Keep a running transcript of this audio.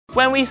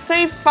When we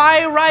say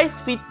fry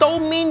rice, we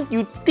don't mean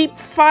you deep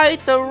fry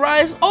the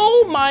rice.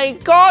 Oh my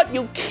god,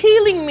 you're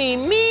killing me,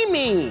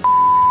 Mimi!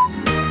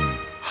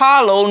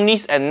 Hello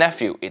niece and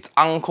nephew, it's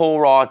Uncle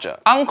Roger.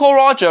 Uncle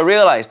Roger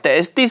realized there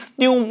is this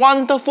new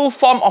wonderful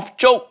form of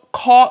joke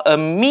called a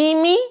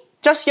meme.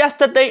 Just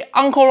yesterday,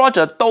 Uncle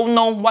Roger don't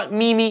know what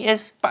meme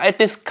is, but I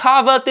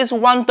discovered this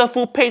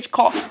wonderful page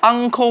called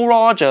Uncle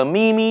Roger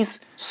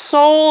Memes.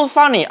 So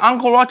funny,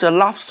 Uncle Roger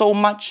laughs so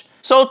much.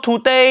 So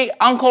today,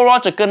 Uncle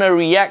Roger gonna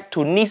react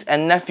to niece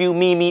and nephew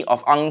meme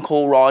of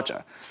Uncle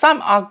Roger.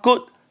 Some are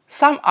good,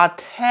 some are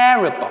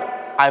terrible.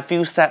 I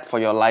feel sad for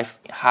your life.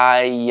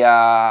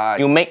 Hiya,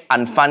 you make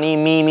unfunny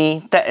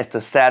meme, that is the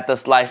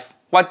saddest life.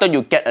 Why don't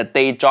you get a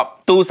day job?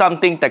 Do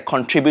something that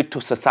contribute to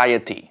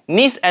society.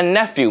 Niece and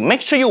nephew,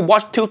 make sure you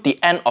watch till the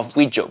end of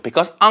video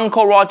because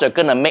Uncle Roger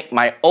gonna make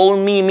my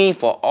own meme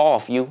for all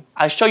of you.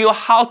 I show you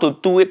how to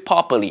do it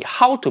properly,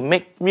 how to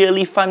make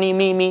really funny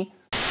meme.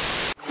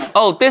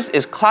 Oh, this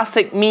is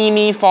classic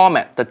meme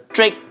format, the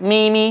Drake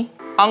meme.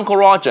 Uncle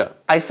Roger,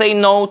 I say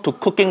no to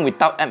cooking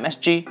without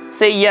MSG.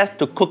 Say yes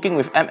to cooking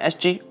with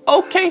MSG.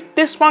 Okay,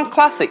 this one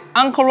classic.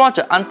 Uncle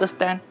Roger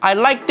understand. I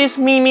like this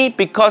meme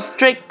because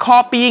Drake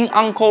copying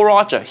Uncle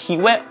Roger. He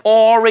wear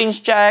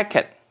orange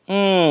jacket.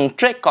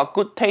 Drake got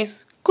good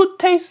taste. Good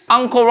taste.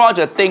 Uncle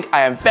Roger think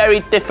I am very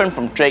different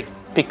from Drake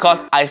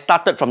because I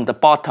started from the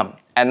bottom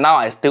and now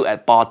I still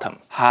at bottom.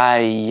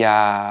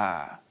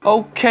 Hiya.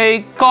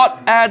 Okay, God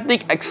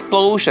Addict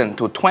Explosion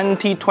to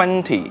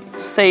 2020.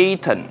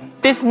 Satan.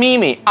 This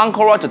meme,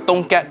 Uncle Roger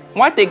don't get.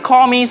 Why they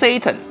call me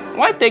Satan?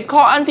 Why they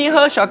call Auntie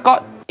Hersha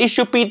God? It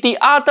should be the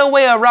other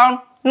way around.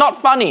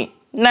 Not funny.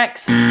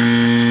 Next.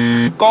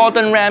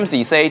 Gordon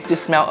Ramsay say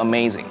this smell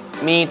amazing.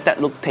 Me, that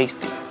look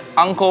tasty.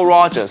 Uncle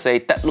Roger say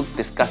that look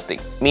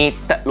disgusting. Me,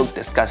 that look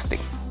disgusting.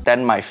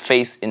 Then my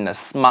face in a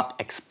smug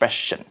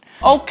expression.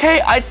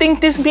 Okay, I think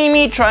this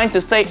meme trying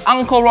to say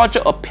Uncle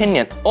Roger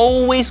opinion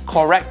always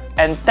correct,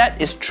 and that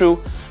is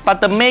true. But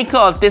the maker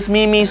of this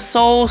meme is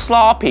so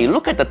sloppy.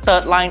 Look at the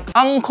third line,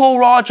 Uncle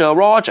Roger,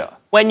 Roger.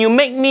 When you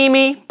make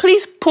meme,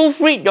 please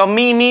proofread your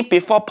meme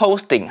before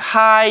posting.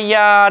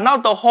 Hiya, now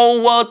the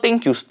whole world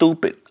think you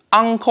stupid.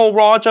 Uncle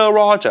Roger,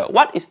 Roger,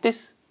 what is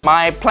this?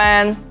 My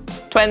plan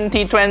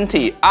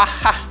 2020.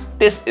 Aha,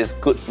 this is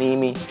good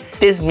meme.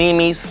 This meme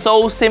is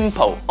so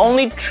simple,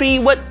 only 3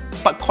 words,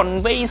 but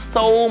conveys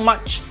so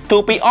much.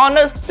 To be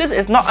honest, this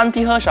is not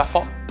Auntie Hersha's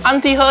fault.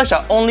 Auntie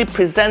Hersha only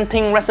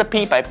presenting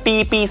recipe by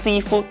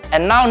BBC Food,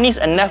 and now niece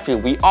and nephew,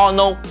 we all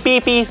know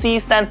BBC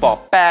stand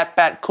for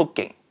bad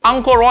cooking.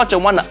 Uncle Roger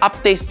wanna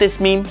update this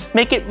meme,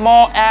 make it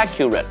more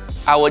accurate.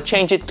 I will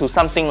change it to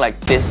something like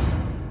this.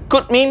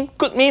 Good meme,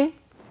 good meme.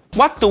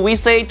 What do we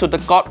say to the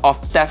god of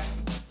death?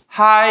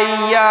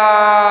 Hiya!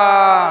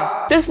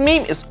 This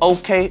meme is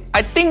okay.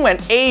 I think when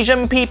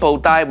Asian people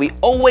die, we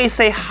always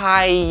say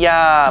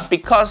hiya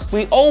because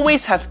we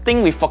always have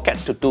things we forget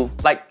to do,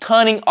 like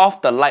turning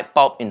off the light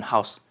bulb in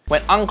house.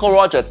 When Uncle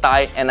Roger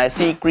died and I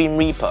see Grim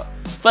Reaper,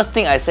 first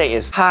thing I say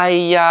is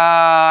hiya,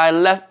 I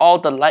left all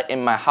the light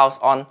in my house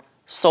on.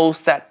 So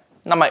sad.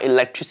 Now my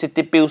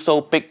electricity bill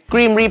so big.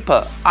 Grim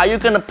Reaper, are you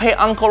gonna pay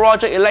Uncle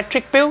Roger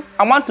electric bill?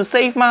 I want to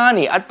save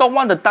money. I don't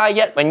want to die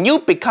yet. When you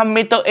become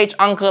middle-aged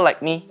uncle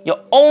like me,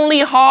 your only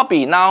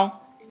hobby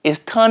now is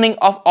turning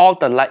off all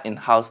the light in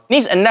house.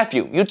 Niece and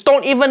nephew, you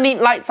don't even need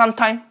light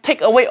sometimes.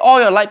 Take away all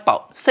your light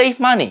bulb. Save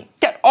money.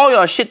 Get all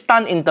your shit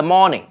done in the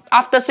morning.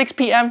 After 6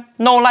 p.m,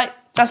 no light.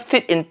 Just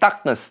sit in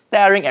darkness,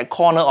 staring at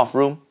corner of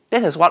room.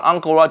 This is what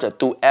Uncle Roger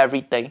do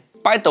every day.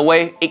 By the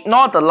way,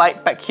 ignore the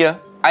light back here.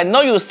 I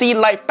know you see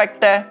light back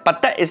there,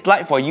 but that is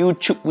light for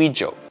YouTube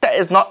video. That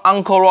is not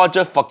Uncle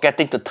Roger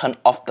forgetting to turn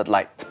off the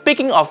light.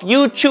 Speaking of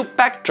YouTube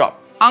backdrop,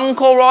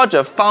 Uncle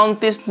Roger found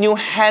this new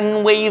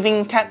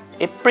hand-waving cat.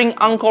 It brings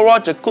Uncle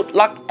Roger good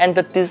luck and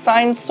the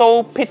design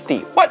so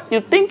pretty. What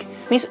you think?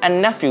 Niece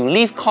and nephew,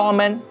 leave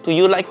comment. Do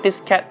you like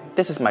this cat?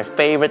 This is my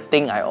favorite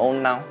thing I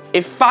own now.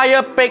 If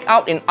fire break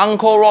out in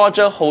Uncle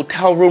Roger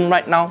hotel room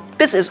right now,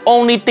 this is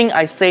only thing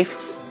I save.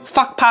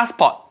 Fuck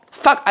passport.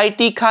 Fuck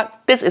ID card,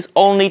 this is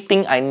only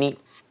thing I need.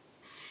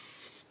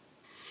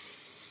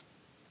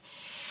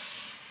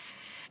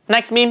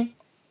 Next meme.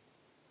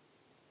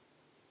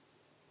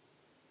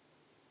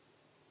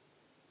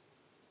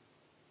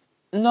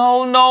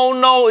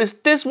 No, is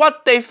this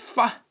what they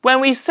when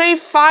we say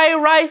fry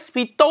rice,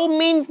 we don't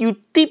mean you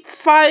deep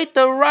fry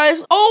the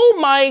rice. Oh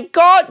my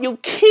god, you're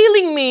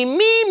killing me,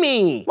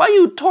 Mimi. Why are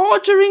you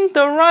torturing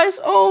the rice?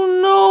 Oh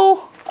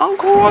no,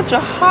 Uncle Roger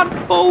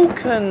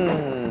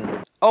heartbroken.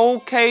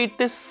 Okay,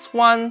 this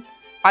one.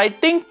 I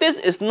think this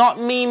is not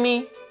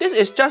meme. This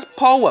is just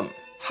poem.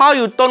 How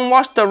you don't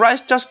wash the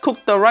rice, just cook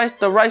the rice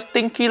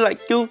stinky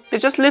like you. They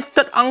just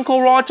lifted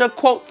Uncle Roger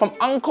quote from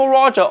Uncle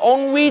Roger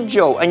own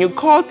video and you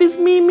call this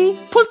meme?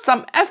 Put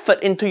some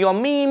effort into your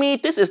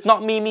meme. This is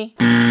not meme.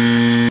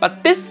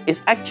 But this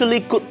is actually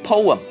good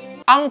poem.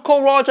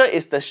 Uncle Roger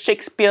is the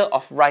Shakespeare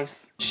of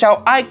rice.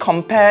 Shall I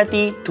compare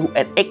thee to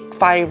an egg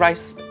fried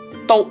rice?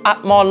 photo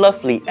art more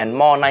lovely and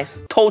more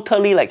nice.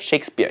 Totally like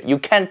Shakespeare. You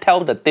can't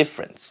tell the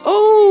difference.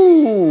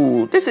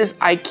 Oh, this is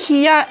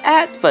IKEA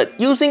advert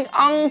using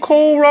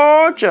Uncle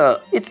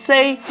Roger. It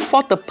say,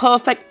 for the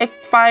perfect egg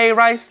fried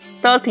rice,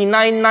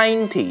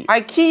 $39.90.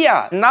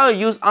 IKEA, now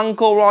you use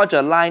Uncle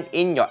Roger line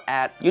in your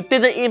ad. You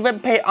didn't even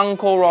pay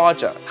Uncle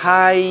Roger.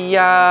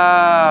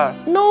 Hiya.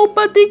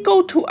 Nobody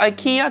go to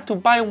IKEA to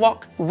buy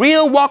wok.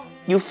 Real wok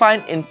you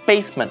find in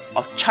basement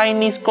of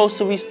Chinese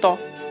grocery store.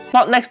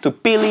 Not next to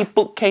Billy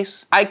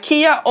bookcase.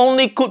 IKEA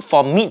only good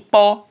for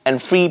meatball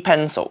and free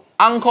pencil.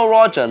 Uncle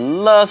Roger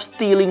loves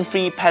stealing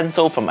free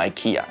pencil from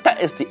IKEA. That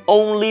is the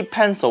only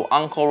pencil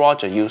Uncle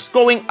Roger used.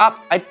 Growing up,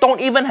 I don't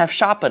even have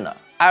sharpener.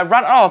 I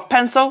run out of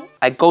pencil,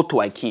 I go to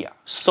IKEA.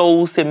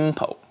 So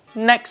simple.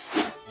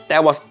 Next,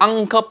 there was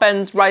Uncle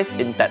Ben's rice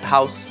in that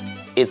house.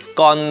 It's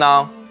gone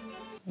now.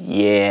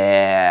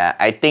 Yeah,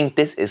 I think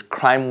this is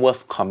crime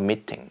worth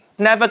committing.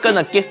 Never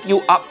gonna give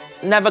you up,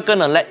 never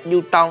gonna let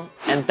you down,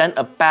 and then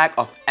a bag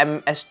of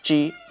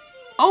MSG.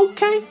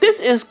 Okay, this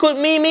is good,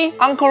 Mimi.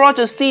 Uncle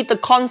Roger see the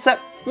concept.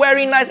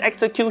 Very nice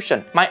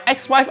execution. My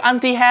ex-wife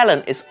Auntie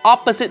Helen is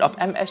opposite of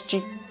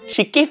MSG.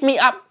 She give me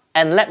up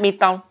and let me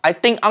down. I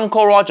think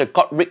Uncle Roger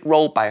got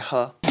rickrolled by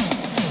her.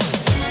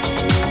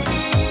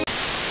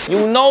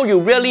 You know you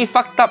really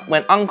fucked up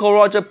when Uncle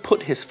Roger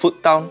put his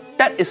foot down.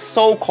 That is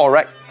so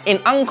correct. In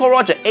Uncle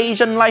Roger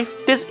Asian life,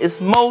 this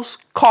is most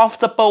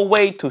comfortable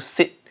way to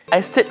sit.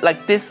 I sit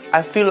like this,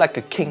 I feel like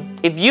a king.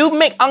 If you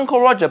make Uncle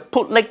Roger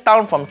put leg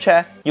down from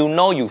chair, you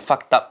know you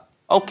fucked up.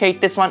 Okay,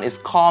 this one is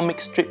comic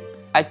strip.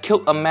 I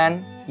killed a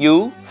man.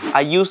 You?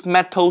 I used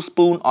metal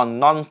spoon on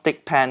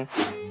non-stick pan.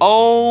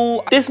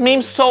 Oh, this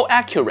meme's so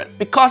accurate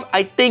because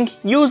I think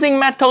using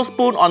metal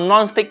spoon on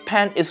non-stick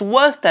pan is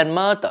worse than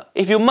murder.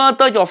 If you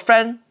murder your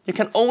friend, you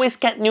can always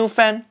get new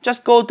fan.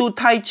 Just go do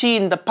Tai Chi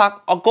in the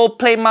park or go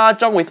play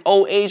mahjong with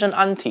old Asian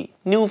auntie.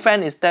 New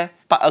fan is there.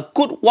 But a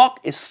good wok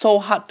is so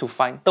hard to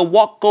find. The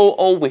wok go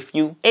old with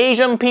you.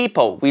 Asian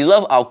people, we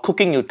love our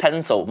cooking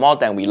utensil more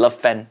than we love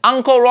fan.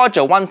 Uncle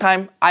Roger, one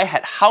time, I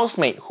had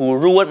housemate who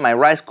ruined my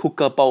rice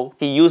cooker bowl.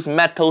 He used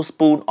metal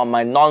spoon on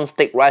my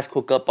non-stick rice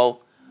cooker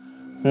bowl.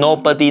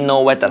 Nobody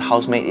know where that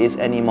housemate is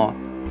anymore.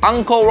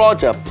 Uncle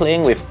Roger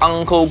playing with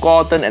Uncle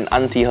Gordon and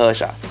Auntie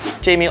Hersha.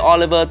 Jamie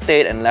Oliver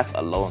dead and left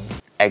alone.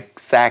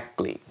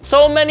 Exactly.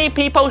 So many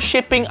people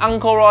shipping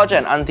Uncle Roger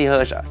and Auntie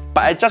Hersha.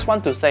 But I just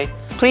want to say,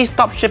 please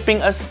stop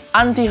shipping us.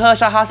 Auntie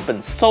Hersha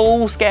husband,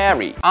 so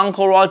scary.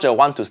 Uncle Roger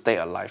want to stay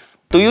alive.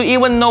 Do you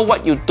even know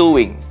what you're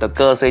doing? The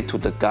girl say to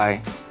the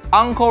guy.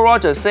 Uncle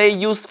Roger say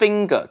use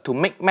finger to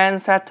make man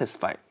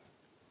satisfied.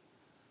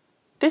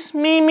 This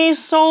meme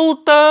is so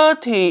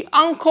dirty.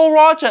 Uncle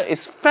Roger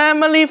is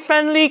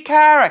family-friendly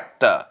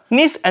character.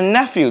 Niece and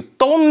nephew,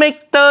 don't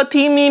make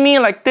dirty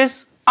meme like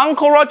this.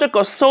 Uncle Roger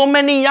got so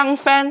many young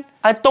fans.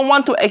 I don't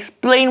want to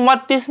explain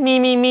what this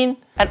meme mean.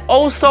 And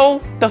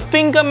also, the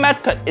finger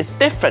method is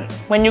different.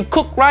 When you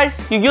cook rice,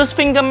 you use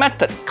finger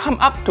method. Come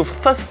up to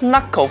first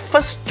knuckle,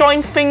 first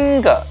joint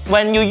finger.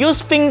 When you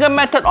use finger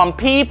method on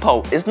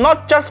people, it's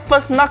not just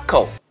first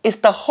knuckle. It's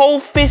the whole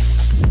fist.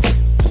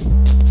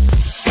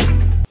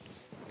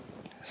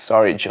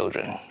 Sorry,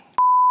 children.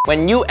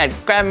 When you at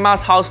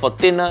grandma's house for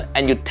dinner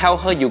and you tell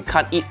her you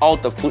can't eat all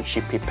the food she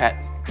prepared.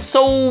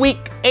 So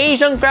weak.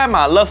 Asian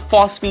grandma love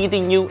force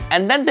feeding you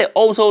and then they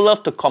also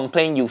love to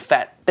complain you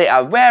fat. They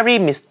are very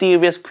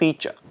mysterious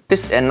creature.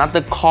 This is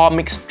another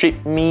comic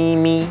strip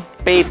meme.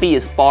 Baby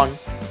is born.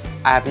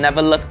 I have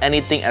never loved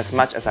anything as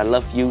much as I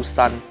love you,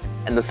 son.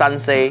 And the son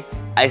say,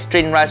 I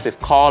strain rice with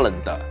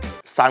colander.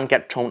 Son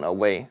get thrown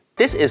away.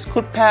 This is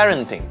good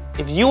parenting.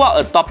 If you are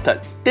adopted,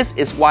 this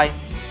is why.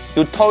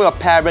 You told your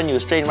parent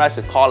you strain rice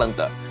with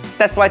colander.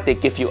 That's why they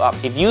give you up.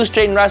 If you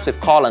strain rice with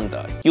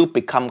colander, you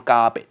become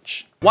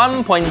garbage.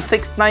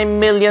 1.69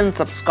 million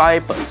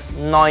subscribers.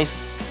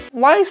 Nice.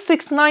 Why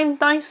 69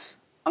 nice?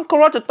 Uncle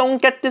Roger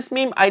don't get this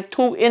meme. I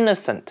too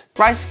innocent.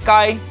 Rice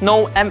guy,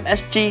 no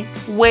MSG.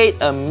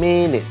 Wait a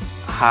minute.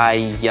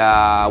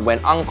 Hiya. When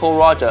Uncle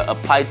Roger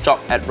applied job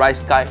at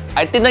Rice Guy,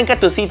 I didn't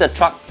get to see the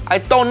truck. I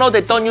don't know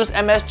they don't use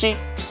MSG.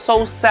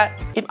 So sad.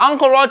 If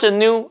Uncle Roger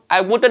knew, I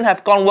wouldn't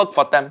have gone work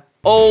for them.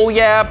 Oh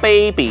yeah,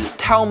 baby,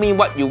 tell me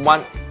what you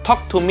want.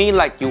 Talk to me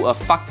like you a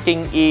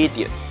fucking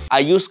idiot. I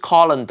use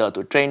colander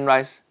to drain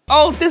rice.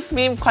 Oh, this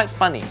meme quite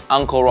funny.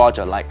 Uncle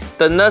Roger like.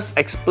 The nurse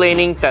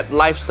explaining that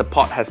life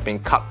support has been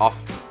cut off.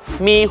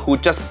 Me who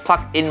just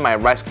plugged in my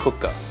rice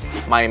cooker.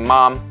 My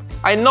mom.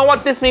 I know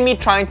what this meme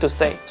trying to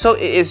say. So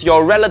it is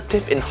your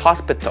relative in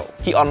hospital.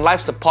 He on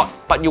life support,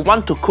 but you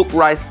want to cook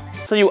rice.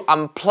 So you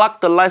unplug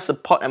the life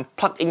support and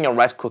plug in your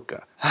rice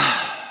cooker.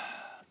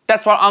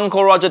 That's what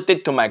Uncle Roger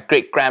did to my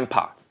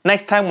great-grandpa.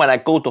 Next time when I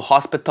go to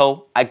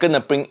hospital, I'm gonna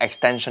bring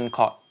extension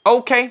cord.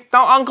 Okay,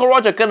 now Uncle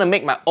Roger gonna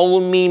make my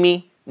own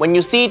meme. When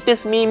you see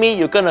this meme,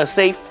 you're gonna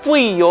say,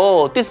 "Fui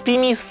yo, this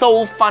meme is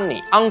so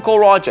funny." Uncle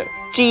Roger,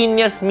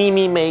 genius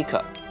meme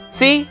maker.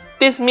 See,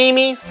 this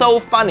meme so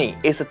funny.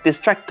 It's a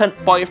distracted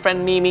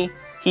boyfriend meme.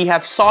 He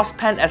have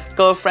saucepan as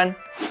girlfriend,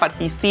 but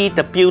he see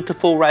the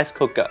beautiful rice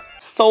cooker.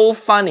 So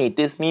funny,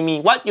 this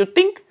meme. What you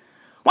think?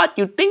 What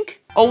you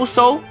think?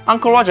 Also,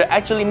 Uncle Roger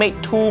actually made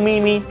two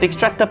Mimi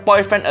distracted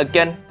boyfriend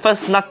again.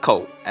 First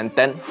knuckle and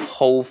then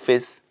whole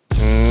fist.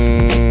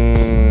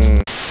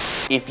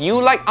 If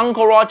you like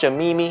Uncle Roger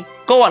Mimi,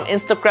 go on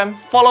Instagram,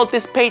 follow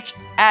this page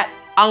at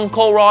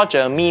Uncle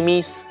Roger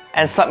Memes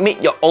and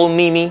submit your own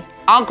Mimi.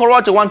 Uncle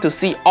Roger want to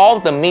see all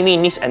the Mimi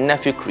niece and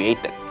nephew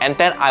created, and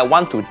then I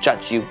want to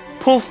judge you.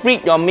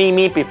 Proofread your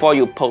Mimi before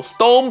you post.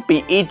 Don't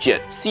be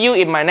idiot. See you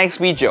in my next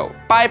video.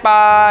 Bye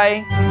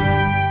bye.